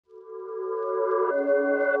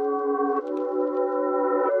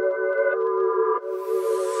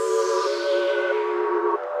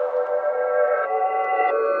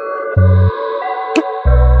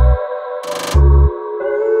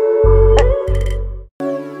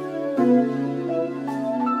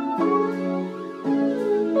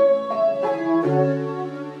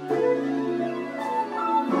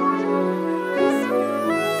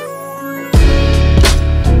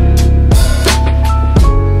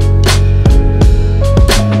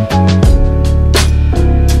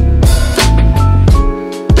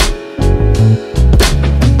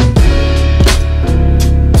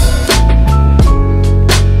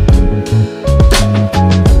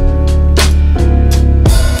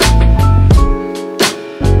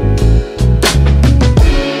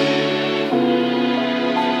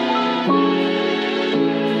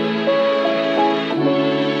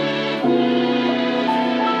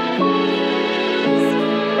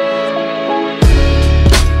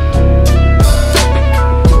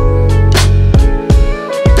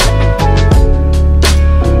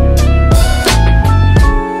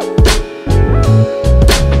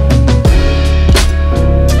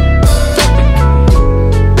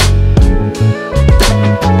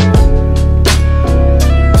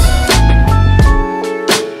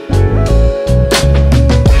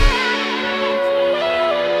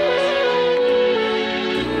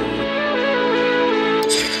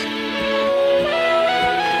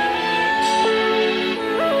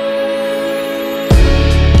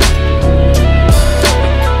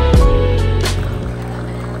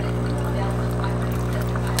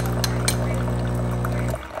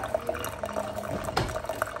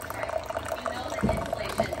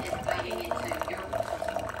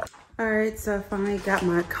Alright, so I finally got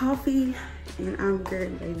my coffee and I'm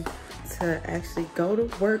getting ready to actually go to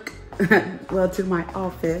work, well, to my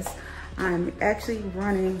office. I'm actually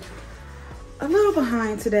running a little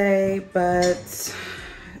behind today, but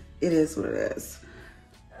it is what it is.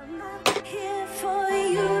 I'm not here for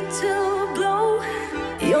you to blow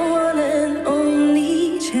your one and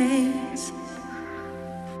only chance.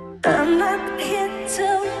 I'm not here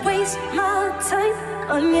to waste my time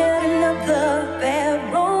on yet another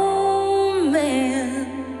bad romance.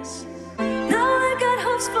 Now I got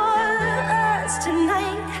hopes for us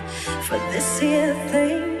tonight, for this here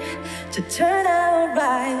thing to turn out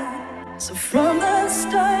right. So from the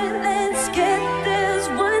start, let's get this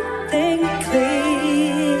one thing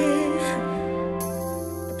clear.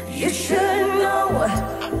 You should know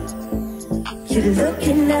you're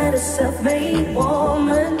looking at a self-made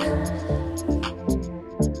woman.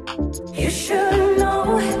 You should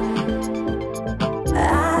know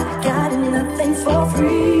I got nothing for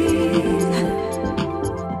free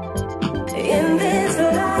in this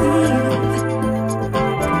life.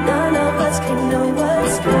 None of us can know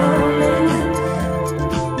what's coming.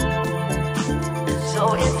 So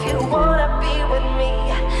if you wanna be with me,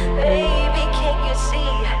 baby, can't you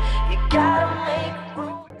see? You gotta make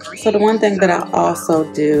room. So the one thing that I also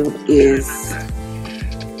do is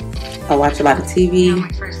I watch a lot of TV,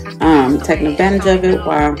 taking advantage of it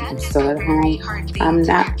while I'm still at home. I'm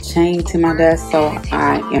not chained to my desk, so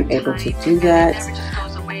I am able to do that.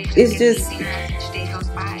 It's just,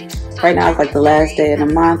 right now it's like the last day of the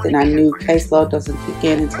month and our new caseload doesn't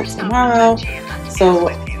begin until tomorrow.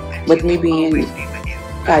 So with me being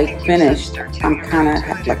like finished, I'm kind of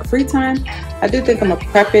have like free time. I do think I'm gonna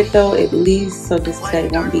prep it though, at least, so this day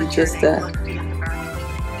won't be just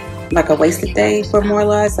like a wasted day for more or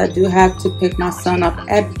less. I do have to pick my son up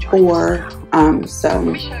at 4,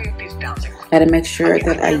 so I gotta make sure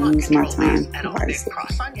that I use my time wisely.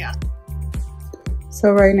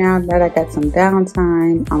 So right now that I got some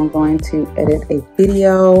downtime, I'm going to edit a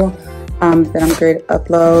video that I'm going to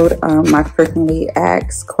upload. My frequently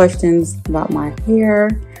asked questions about my hair.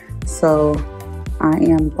 So I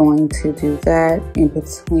am going to do that in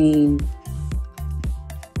between,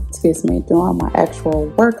 doing my actual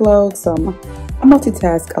workload. So I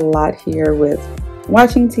multitask a lot here with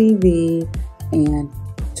watching TV and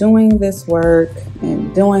doing this work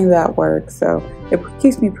and doing that work. So it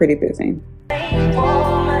keeps me pretty busy.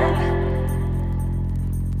 Woman,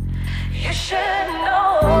 you should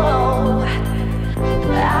know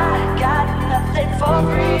I got nothing for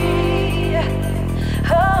free.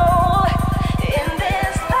 Oh, in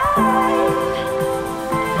this life,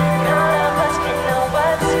 none of us can know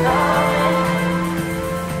what's coming.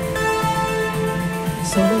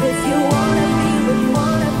 So if you wanna be with,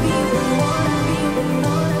 wanna be with, wanna be with,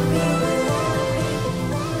 wanna be with, wanna be with.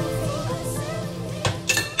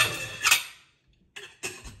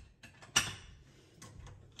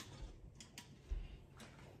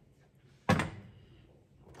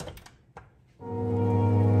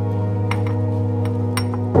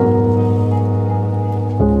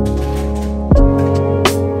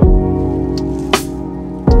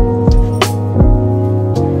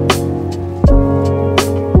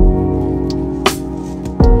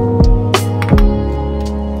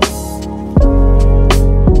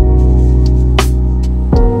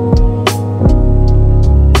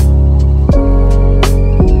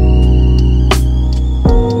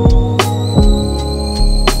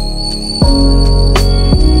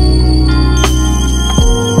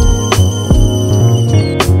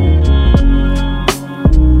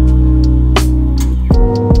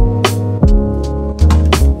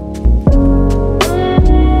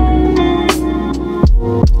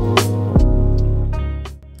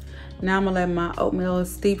 Now I'm gonna let my oatmeal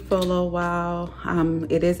steep for a little while.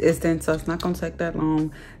 It is instant, so it's not gonna take that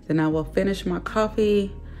long. Then I will finish my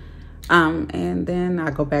coffee, and then I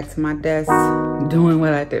go back to my desk doing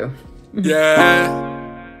what I do. Yeah,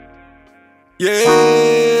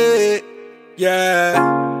 yeah, yeah.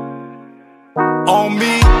 On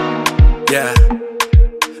me, yeah.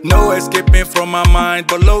 No escaping from my mind,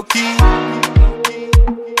 but low key.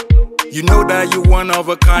 You know that you one of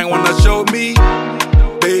a kind, wanna show me.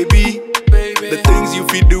 Baby, the things you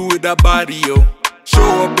feel do with that body, yo.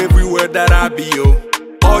 Show up everywhere that I be, yo.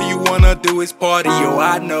 All you wanna do is party, yo.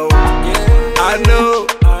 I know, I know.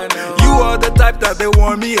 You are the type that they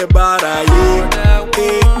warn me about, yeah.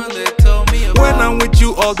 When I'm with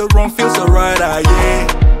you, all the wrong feels so right, yeah.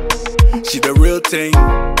 She the real thing,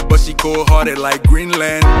 but she cold-hearted like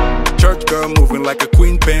Greenland. Church girl moving like a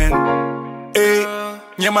queen pen. Hey,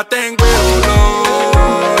 nyama tengwe, oh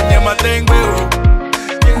no, nyama tengwe, oh.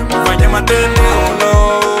 Nyama tengwe, oh no.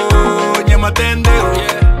 llama Tendeo.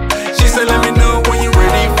 She said, let me know when you're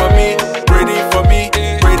ready for me. Ready for me,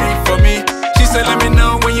 ready for me. She said, let me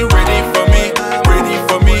know when you're ready for me. Ready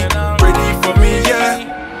for me, ready for me,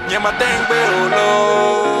 yeah. Llama Tendeo, lo,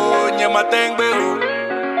 llama Tendeo.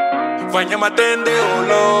 Fa llama Tendeo,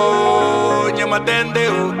 lo, llama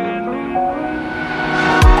Tendeo.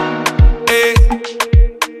 Hey,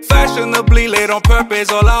 fashionably late on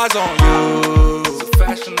purpose, all eyes on you. So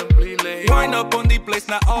fashionably late. Wind up on the place,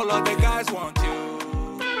 not all of the guys want you.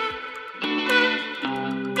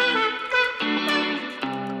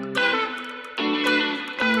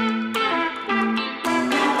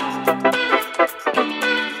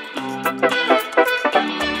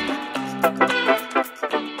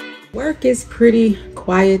 Work is pretty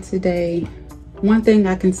quiet today. One thing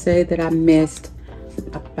I can say that I missed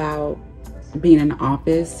about being in the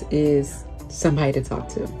office is somebody to talk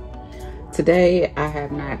to. Today, I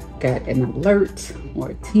have not got an alert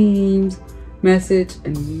or Teams message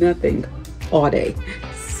and nothing all day.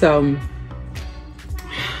 So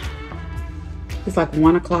it's like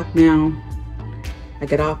 1 o'clock now. I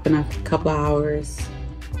get off in a couple of hours,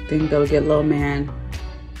 then go get little man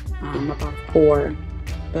about 4.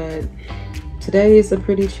 But today is a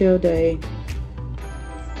pretty chill day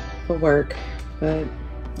for work. But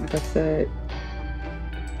like I said,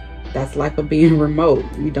 that's life of being remote.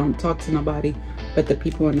 You don't talk to nobody but the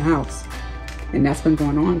people in the house. And that's been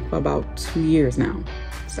going on for about 2 years now.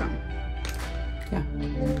 So, yeah.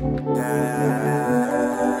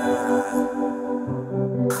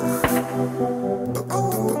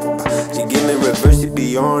 She give me reverse, it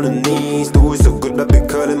be on her knees. Do it so good, I be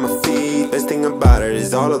curling my feet. Best thing about her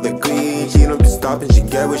is all of the greed. She don't be stopping, she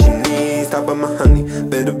get what she needs. Top of my honey,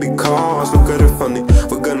 better be cautious. Look at her funny,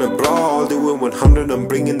 we're gonna brawl. Do it 100, I'm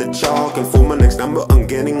bringing the chalk. And for my next number, I'm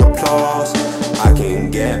getting applause. I can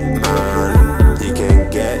get mine, you can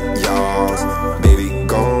get yours. Baby,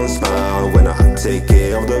 gon' smile when I take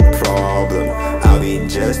care of the problem. I'll be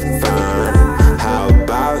just fine. How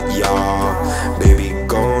about y'all? Baby,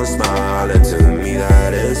 gon' smile, and to me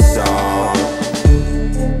that is all.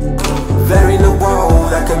 There ain't no wall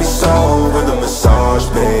that can be solved with a massage,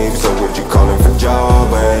 babe. So what you calling for job,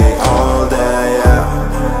 way all day, yeah.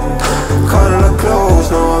 Cuddle her close,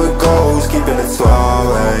 know how it goes, keeping it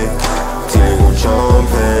suave. Dealing with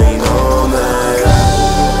champagne all night.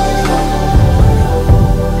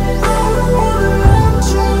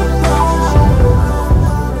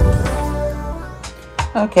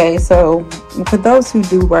 Okay, so for those who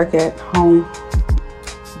do work at home,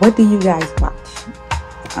 what do you guys watch?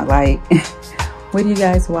 Like, what do you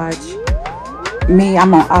guys watch? Me,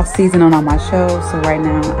 I'm on off season on all my shows, so right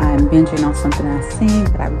now I'm binging on something I've seen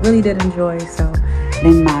that I really did enjoy, so I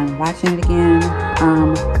didn't mind watching it again.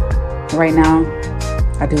 Right now,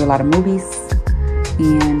 I do a lot of movies,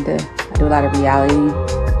 and I do a lot of reality.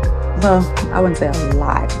 Well, I wouldn't say a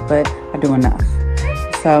lot, but I do enough.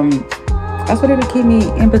 So that's what it'll keep me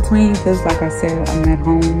in between, because like I said, I'm at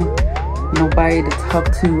home, nobody to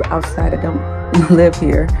talk to outside. I don't live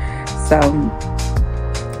here, so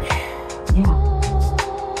yeah,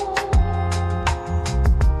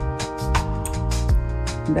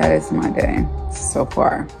 that is my day so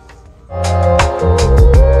far.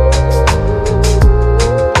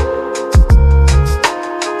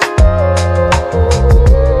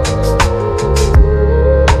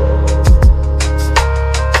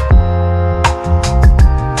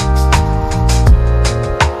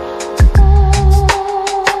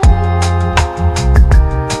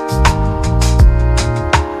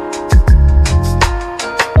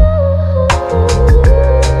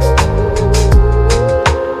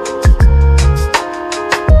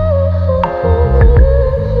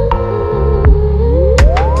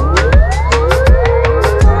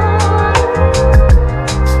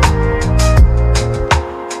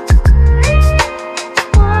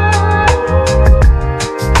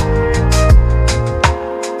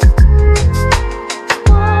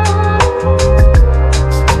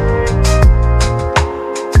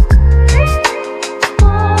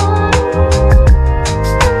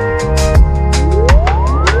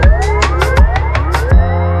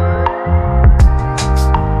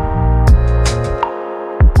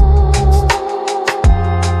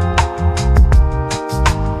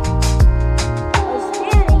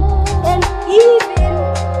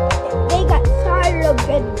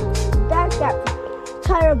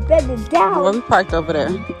 Down. Well, we parked over there.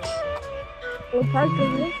 We parked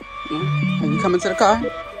over there? Yeah. Are you coming to the car? What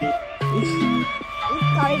do you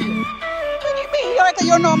mean? You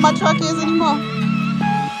don't know what my truck is anymore.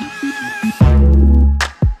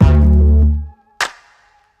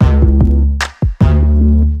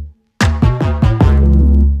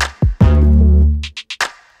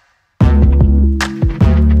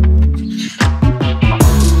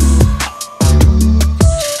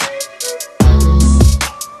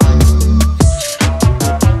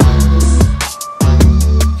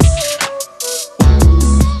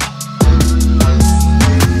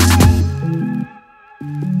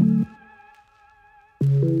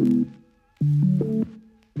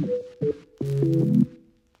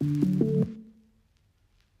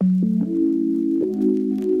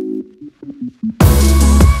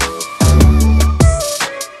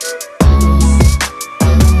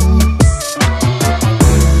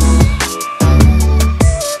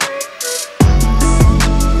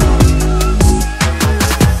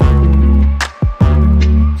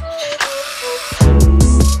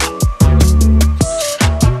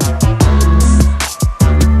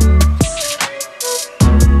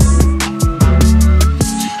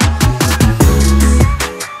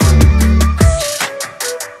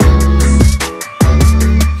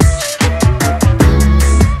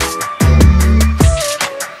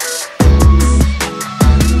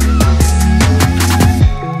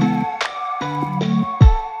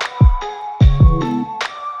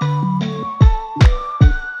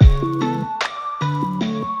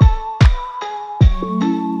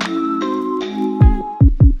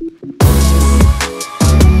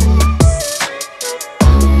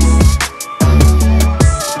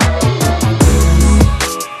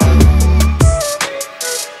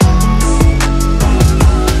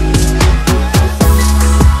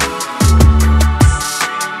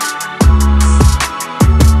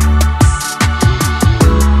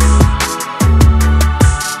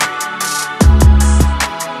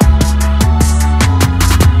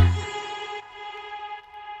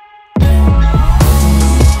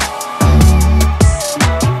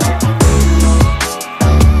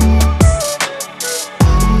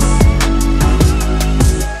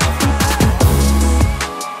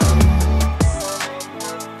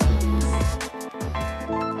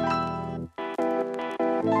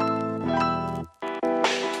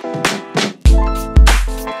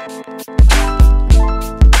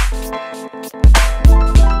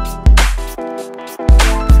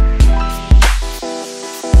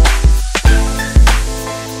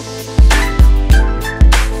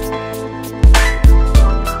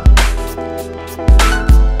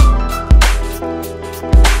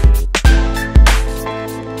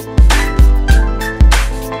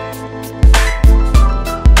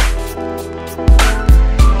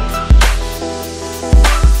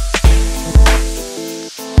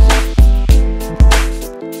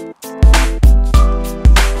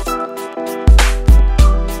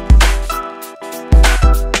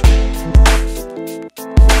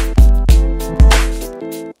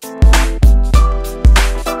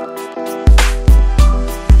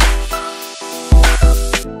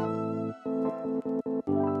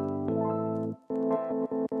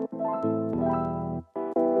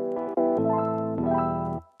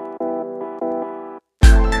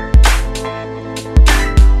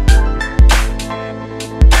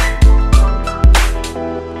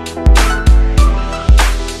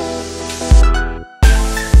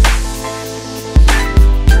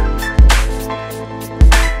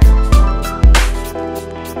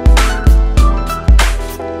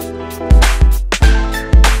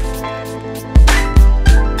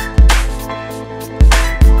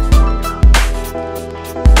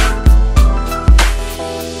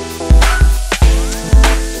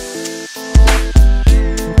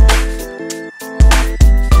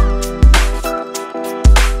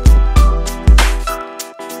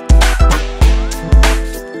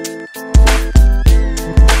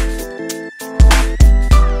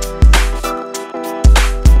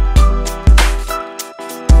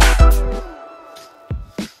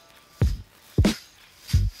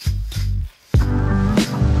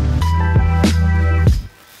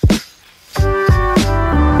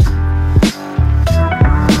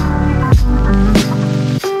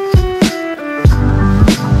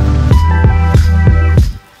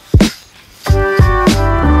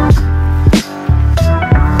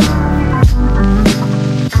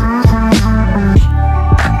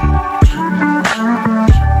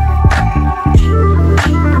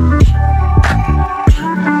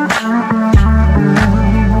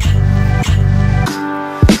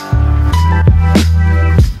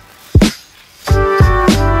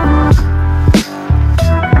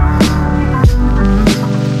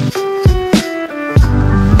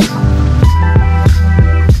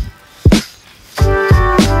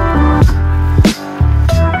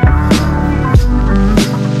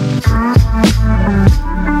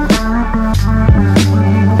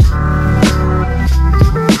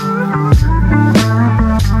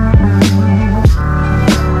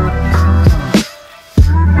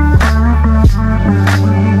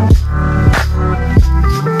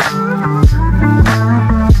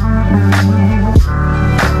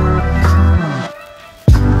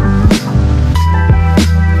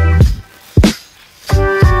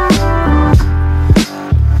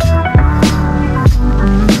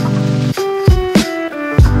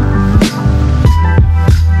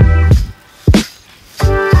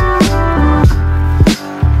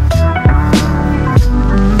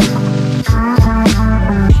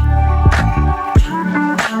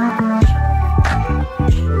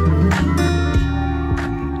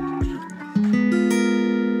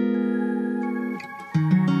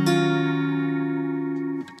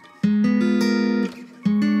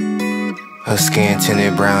 Her skin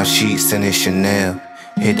tinted brown sheets and it's Chanel.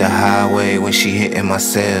 Hit the highway when she hitting my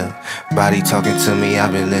cell. Body talking to me,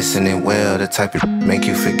 I've been listening well. The type of make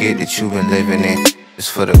you forget that you've been living in. It's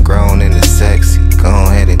for the grown and the sexy. Go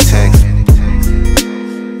ahead and text me.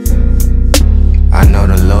 I know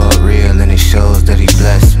the Lord real and it shows that he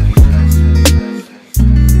blessed me.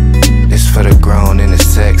 It's for the grown and the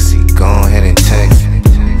sexy. Go ahead and